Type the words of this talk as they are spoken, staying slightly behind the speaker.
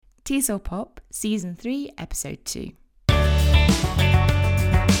TESOL Pop, Season 3, Episode 2.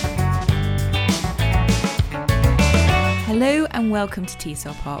 Hello and welcome to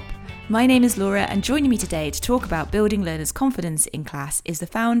TESOL Pop. My name is Laura, and joining me today to talk about building learners' confidence in class is the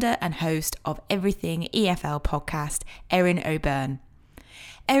founder and host of Everything EFL podcast, Erin O'Byrne.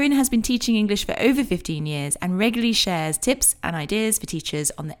 Erin has been teaching English for over 15 years and regularly shares tips and ideas for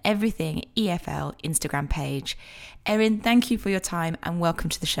teachers on the Everything EFL Instagram page. Erin, thank you for your time and welcome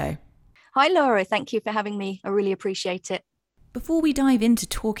to the show. Hi Laura, thank you for having me. I really appreciate it. Before we dive into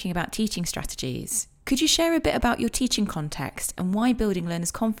talking about teaching strategies, could you share a bit about your teaching context and why building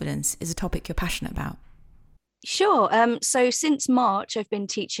learners' confidence is a topic you're passionate about? Sure. So since March, I've been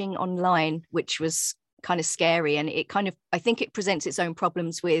teaching online, which was kind of scary. And I think it presents its own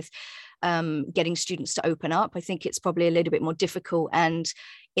problems with getting students to open up. I think it's probably a little bit more difficult. And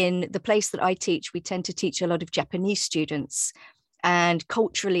in the place that I teach, we tend to teach a lot of Japanese students. And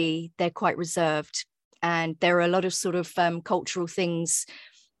culturally, they're quite reserved. And there are a lot of sort of cultural things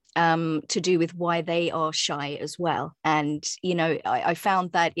to do with why they are shy as well. And, you know, I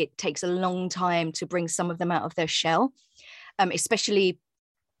found that it takes a long time to bring some of them out of their shell, especially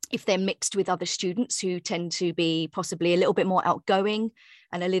if they're mixed with other students who tend to be possibly a little bit more outgoing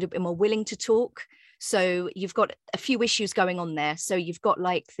and a little bit more willing to talk. So you've got a few issues going on there. So you've got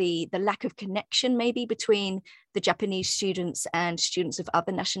like the lack of connection maybe between the Japanese students and students of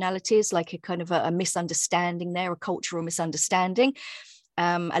other nationalities, like a kind of a misunderstanding there, a cultural misunderstanding.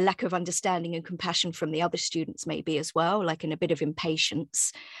 A lack of understanding and compassion from the other students maybe as well, like in a bit of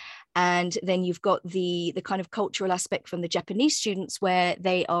impatience. And then you've got the kind of cultural aspect from the Japanese students where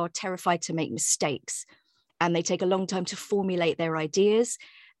they are terrified to make mistakes and they take a long time to formulate their ideas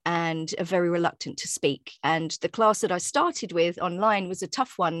and are very reluctant to speak. And the class that I started with online was a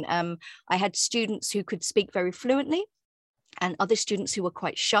tough one. I had students who could speak very fluently and other students who were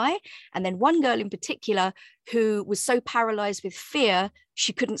quite shy. And then one girl in particular who was so paralyzed with fear,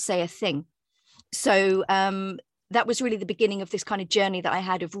 she couldn't say a thing. So that was really the beginning of this kind of journey that I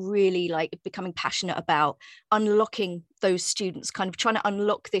had of really like becoming passionate about unlocking those students, kind of trying to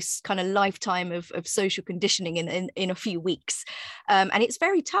unlock this kind of lifetime of social conditioning in a few weeks. And it's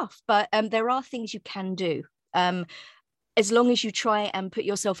very tough, but there are things you can do. As long as you try and put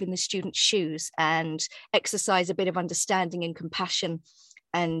yourself in the student's shoes and exercise a bit of understanding and compassion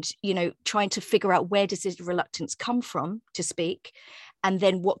and, you know, trying to figure out where does this reluctance come from to speak, and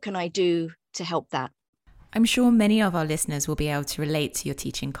then what can I do to help that? I'm sure many of our listeners will be able to relate to your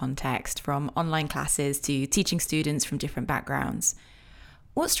teaching context, from online classes to teaching students from different backgrounds.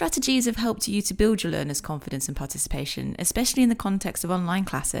 What strategies have helped you to build your learners' confidence and participation, especially in the context of online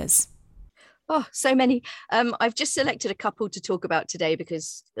classes? Oh, so many. I've just selected a couple to talk about today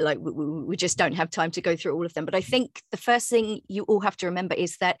because like we just don't have time to go through all of them. But I think the first thing you all have to remember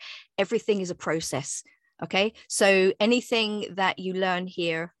is that everything is a process. Okay, so anything that you learn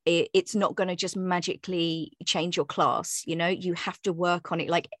here, it's not going to just magically change your class. You know, you have to work on it.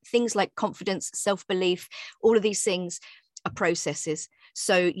 Like things like confidence, self-belief, all of these things are processes.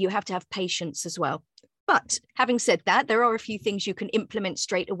 So you have to have patience as well. But having said that, there are a few things you can implement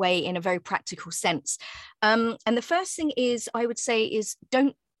straight away in a very practical sense. And the first thing is, I would say, is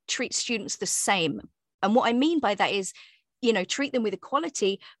don't treat students the same. And what I mean by that is, you know, treat them with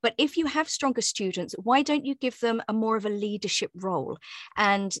equality. But if you have stronger students, why don't you give them a more of a leadership role?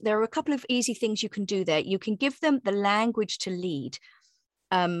 And there are a couple of easy things you can do there. You can give them the language to lead.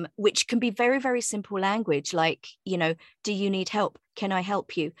 Which can be very, very simple language like, you know, do you need help? Can I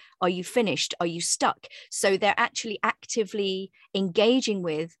help you? Are you finished? Are you stuck? So they're actually actively engaging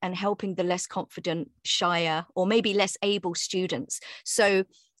with and helping the less confident, shyer, or maybe less able students. So,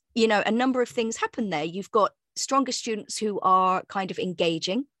 you know, a number of things happen there. You've got stronger students who are kind of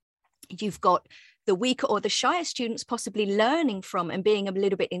engaging. You've got the weaker or the shyer students possibly learning from and being a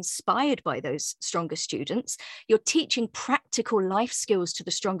little bit inspired by those stronger students. You're teaching practical life skills to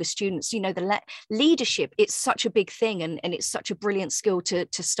the stronger students. You know, the leadership, it's such a big thing and it's such a brilliant skill to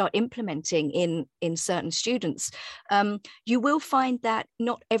start implementing in certain students. You will find that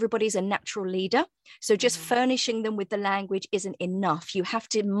not everybody's a natural leader. So just furnishing them with the language isn't enough. You have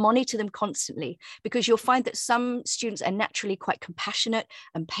to monitor them constantly because you'll find that some students are naturally quite compassionate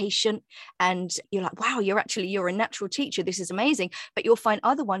and patient. And you're like, wow, you're a natural teacher. This is amazing. But you'll find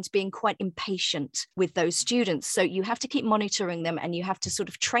other ones being quite impatient with those students. So you have to keep monitoring them and you have to sort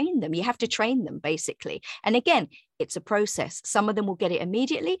of train them. You have to train them basically. And again, it's a process. Some of them will get it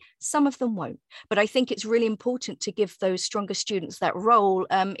immediately, some of them won't. But I think it's really important to give those stronger students that role,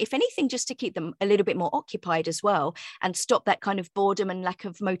 if anything, just to keep them a little bit more occupied as well and stop that kind of boredom and lack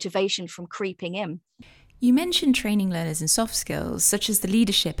of motivation from creeping in. You mentioned training learners in soft skills, such as the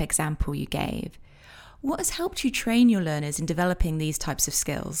leadership example you gave. What has helped you train your learners in developing these types of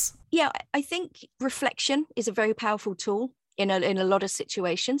skills? Yeah, I think reflection is a very powerful tool in a lot of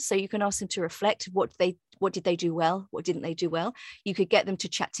situations. So you can ask them to reflect what did they do well, what didn't they do well. You could get them to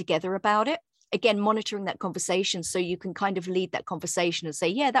chat together about it. Again, monitoring that conversation so you can kind of lead that conversation and say,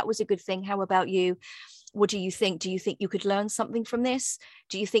 yeah, that was a good thing. How about you? What do you think? Do you think you could learn something from this?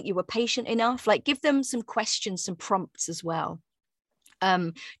 Do you think you were patient enough? Like, give them some questions, some prompts as well.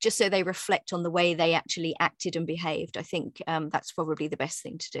 Just so they reflect on the way they actually acted and behaved. I think that's probably the best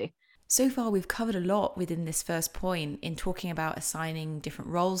thing to do. So far, we've covered a lot within this first point in talking about assigning different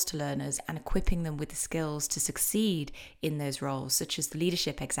roles to learners and equipping them with the skills to succeed in those roles, such as the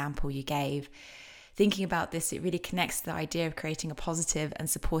leadership example you gave. Thinking about this, it really connects to the idea of creating a positive and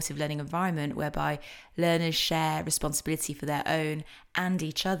supportive learning environment whereby learners share responsibility for their own and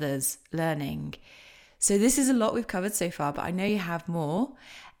each other's learning. So this is a lot we've covered so far, but I know you have more.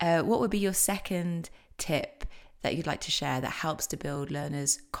 What would be your second tip that you'd like to share that helps to build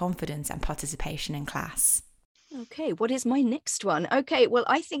learners' confidence and participation in class? Okay, what is my next one? Okay, well,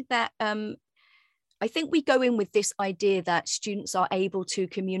 I think that we go in with this idea that students are able to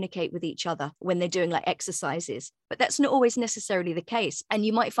communicate with each other when they're doing like exercises, but that's not always necessarily the case. And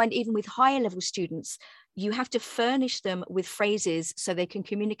you might find even with higher level students, you have to furnish them with phrases so they can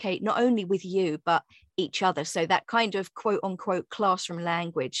communicate not only with you, but each other. So that kind of quote unquote classroom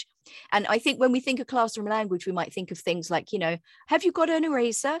language. And I think when we think of classroom language, we might think of things like, have you got an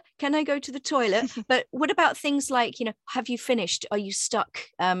eraser? Can I go to the toilet? But what about things like, have you finished? Are you stuck?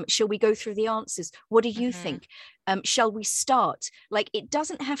 Shall we go through the answers? What do you think? Shall we start? Like, it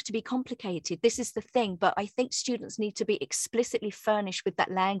doesn't have to be complicated. This is the thing. But I think students need to be explicitly furnished with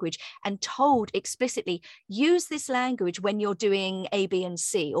that language and told explicitly, use this language when you're doing A, B, and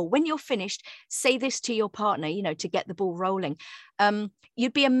C, or when you're finished, say this to your partner, to get the ball rolling.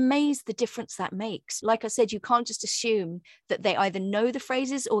 You'd be amazed the difference that makes. Like I said, you can't just assume that they either know the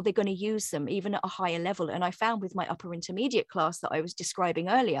phrases or they're going to use them even at a higher level. And I found with my upper intermediate class that I was describing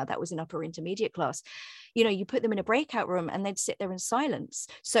earlier, that was an upper intermediate class, you put them in a breakout room and they'd sit there in silence.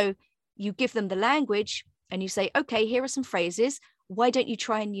 So you give them the language and you say, okay, here are some phrases. Why don't you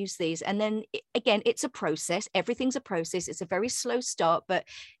try and use these? And then again, it's a process. Everything's a process. It's a very slow start. But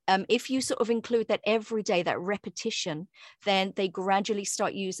if you sort of include that every day, that repetition, then they gradually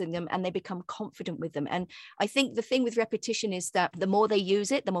start using them and they become confident with them. And I think the thing with repetition is that the more they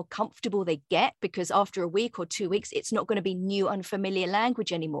use it, the more comfortable they get, because after a week or 2 weeks, it's not going to be new, unfamiliar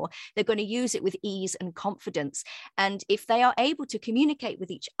language anymore. They're going to use it with ease and confidence. And if they are able to communicate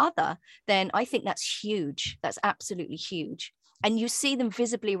with each other, then I think that's huge. That's absolutely huge. And you see them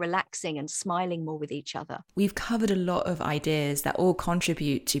visibly relaxing and smiling more with each other. We've covered a lot of ideas that all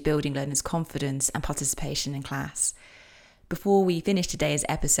contribute to building learners' confidence and participation in class. Before we finish today's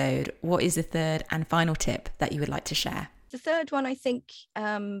episode, what is the third and final tip that you would like to share? The third one, I think,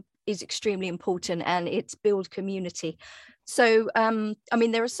 is extremely important, and it's build community. So,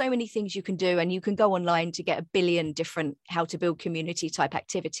 there are so many things you can do, and you can go online to get a billion different how to build community type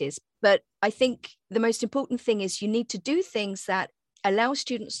activities. But I think the most important thing is you need to do things that allow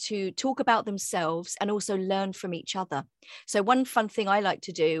students to talk about themselves and also learn from each other. So one fun thing I like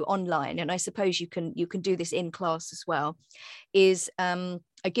to do online, and I suppose you can do this in class as well, is I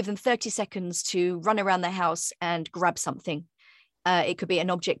give them 30 seconds to run around their house and grab something. It could be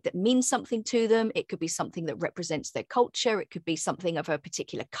an object that means something to them. It could be something that represents their culture. It could be something of a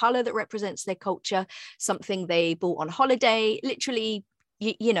particular color that represents their culture, something they bought on holiday. Literally,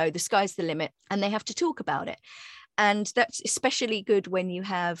 the sky's the limit, and they have to talk about it. And that's especially good when you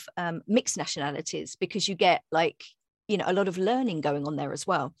have mixed nationalities, because you get a lot of learning going on there as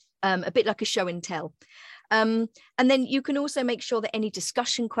well, a bit like a show and tell. And then you can also make sure that any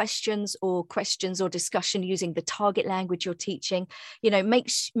discussion questions or discussion using the target language you're teaching,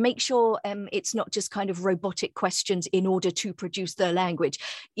 make sure it's not just kind of robotic questions in order to produce the language.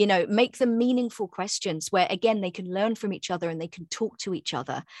 Make them meaningful questions where, again, they can learn from each other and they can talk to each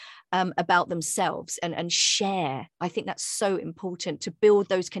other about themselves and share. I think that's so important to build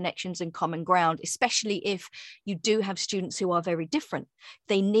those connections and common ground, especially if you do have students who are very different.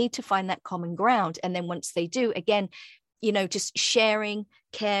 They need to find that common ground. And then once they do, again, just sharing,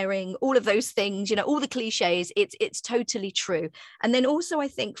 caring, all of those things, all the cliches, it's totally true. And then also, I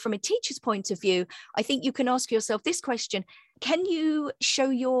think from a teacher's point of view, I think you can ask yourself this question: can you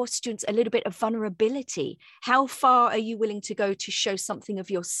show your students a little bit of vulnerability? How far are you willing to go to show something of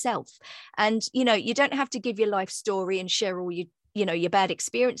yourself? And, you don't have to give your life story and share all your your bad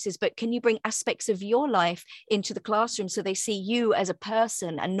experiences, but can you bring aspects of your life into the classroom so they see you as a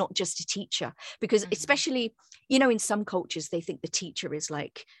person and not just a teacher? Because especially, in some cultures, they think the teacher is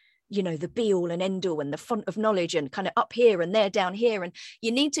like, the be all and end all and the font of knowledge and kind of up here and they're down here. And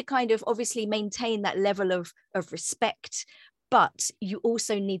you need to kind of obviously maintain that level of respect, but you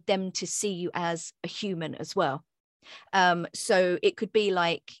also need them to see you as a human as well. So it could be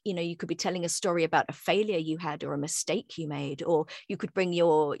like, you could be telling a story about a failure you had or a mistake you made, or you could bring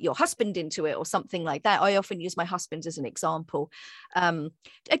your husband into it or something like that. I often use my husband as an example,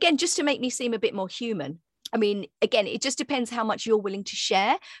 again, just to make me seem a bit more human. I mean, again, it just depends how much you're willing to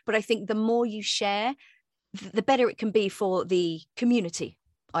share, but I think the more you share, the better it can be for the community,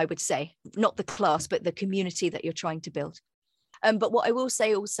 I would say, not the class, but the community that you're trying to build. But what I will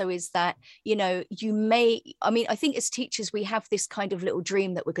say also is that, I think as teachers, we have this kind of little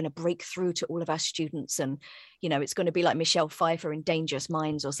dream that we're going to break through to all of our students. And, it's going to be like Michelle Pfeiffer in Dangerous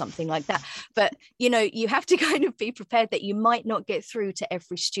Minds or something like that. But, you have to kind of be prepared that you might not get through to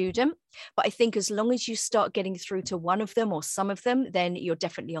every student. But I think as long as you start getting through to one of them or some of them, then you're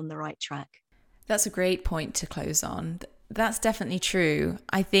definitely on the right track. That's a great point to close on. That's definitely true.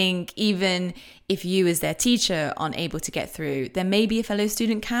 I think even if you as their teacher aren't able to get through, then maybe a fellow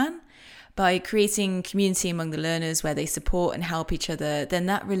student can. By creating community among the learners where they support and help each other, then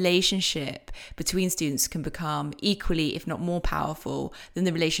that relationship between students can become equally, if not more powerful than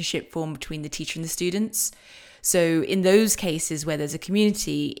the relationship formed between the teacher and the students. So in those cases where there's a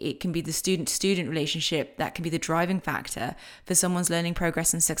community, it can be the student-to-student relationship that can be the driving factor for someone's learning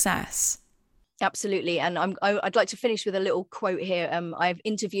progress and success. Absolutely. And I'd like to finish with a little quote here. I've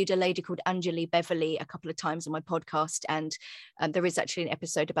interviewed a lady called Anjali Beverly a couple of times on my podcast, and there is actually an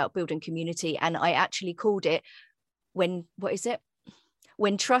episode about building community. And I actually called it when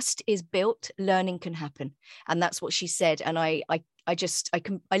trust is built, learning can happen. And that's what she said. And I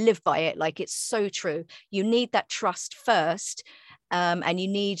live by it. Like, it's so true. You need that trust first. And you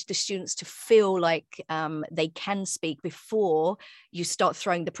need the students to feel like they can speak before you start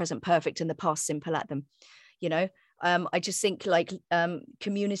throwing the present perfect and the past simple at them. I just think like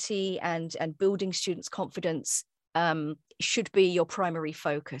community and building students' confidence should be your primary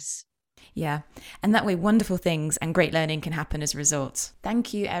focus. Yeah, and that way wonderful things and great learning can happen as a result.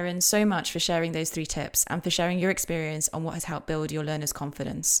 Thank you, Erin, so much for sharing those 3 tips and for sharing your experience on what has helped build your learners'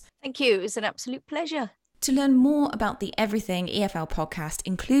 confidence. Thank you. It was an absolute pleasure. To learn more about the Everything EFL podcast,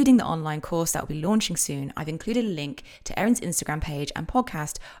 including the online course that will be launching soon, I've included a link to Erin's Instagram page and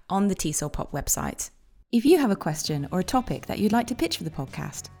podcast on the TESOL Pop website. If you have a question or a topic that you'd like to pitch for the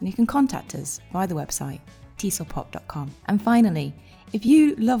podcast, then you can contact us via the website, tesolpop.com. And finally, if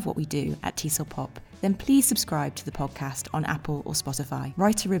you love what we do at TESOL Pop, then please subscribe to the podcast on Apple or Spotify,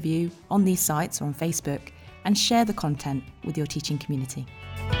 write a review on these sites or on Facebook, and share the content with your teaching community.